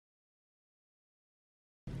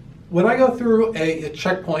When I go through a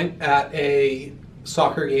checkpoint at a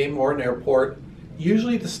soccer game or an airport,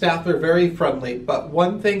 usually the staff are very friendly, but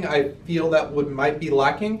one thing I feel that might be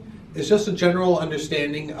lacking is just a general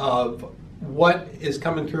understanding of what is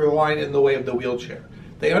coming through the line in the way of the wheelchair.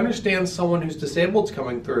 They understand someone who's disabled is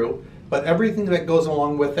coming through, but everything that goes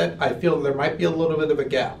along with it, I feel there might be a little bit of a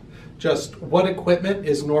gap. Just what equipment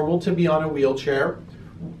is normal to be on a wheelchair.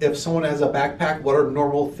 If someone has a backpack, what are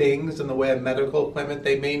normal things in the way of medical equipment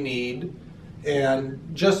they may need, and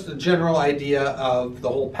just a general idea of the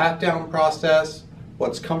whole pat-down process,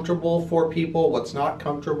 what's comfortable for people, what's not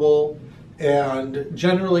comfortable, and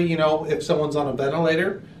generally, you know, if someone's on a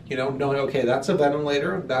ventilator, you know, knowing, okay, that's a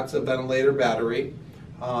ventilator battery,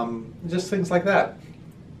 just things like that.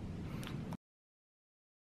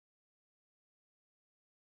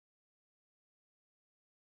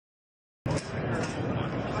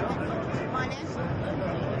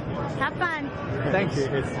 Have fun. Thank you.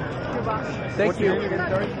 Thank you.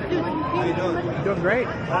 How you doing? Doing great.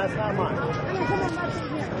 That's not mine.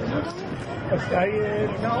 Excited?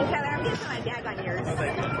 No. Tyler, I'm getting my bag on yours.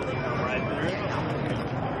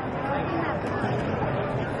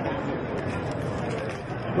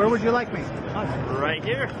 Where would you like me? Right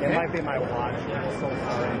here. Okay. It might be my watch. I'm so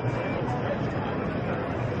sorry.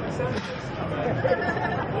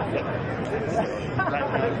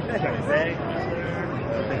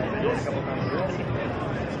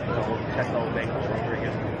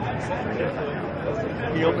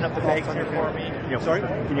 Can you open up the bags here for me? Sorry?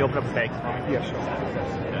 Can you open up the bags for me? Yeah, sure.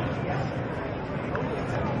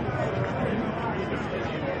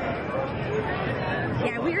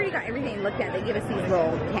 Yeah, we already got everything looked at. They give us these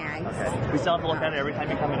little tags. Okay. We still have to look at it every time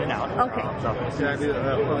you come in and out. Okay. Should I do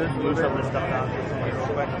that? Move some of this stuff out.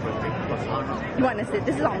 You want to sit?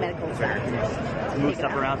 This is all medical stuff. Move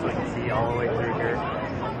stuff around so we can see all the way through here.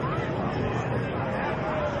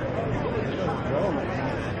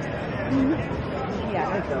 Yeah.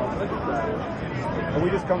 We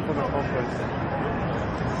just come from the conference.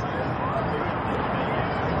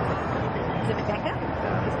 Zip it back up.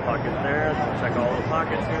 This pocket there. Let's check all the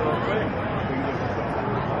pockets here real quick.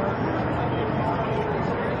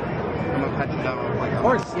 I'm gonna pat you down real quick. Of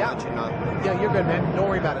course, yeah. Yeah, you're good, man. Don't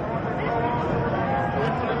worry about it.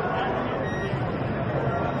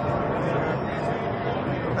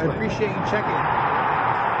 I appreciate you checking.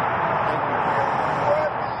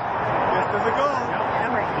 Yes, does it go?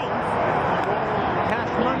 All right, thanks.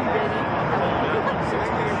 Cash money, baby.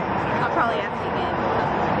 I'll probably ask you again.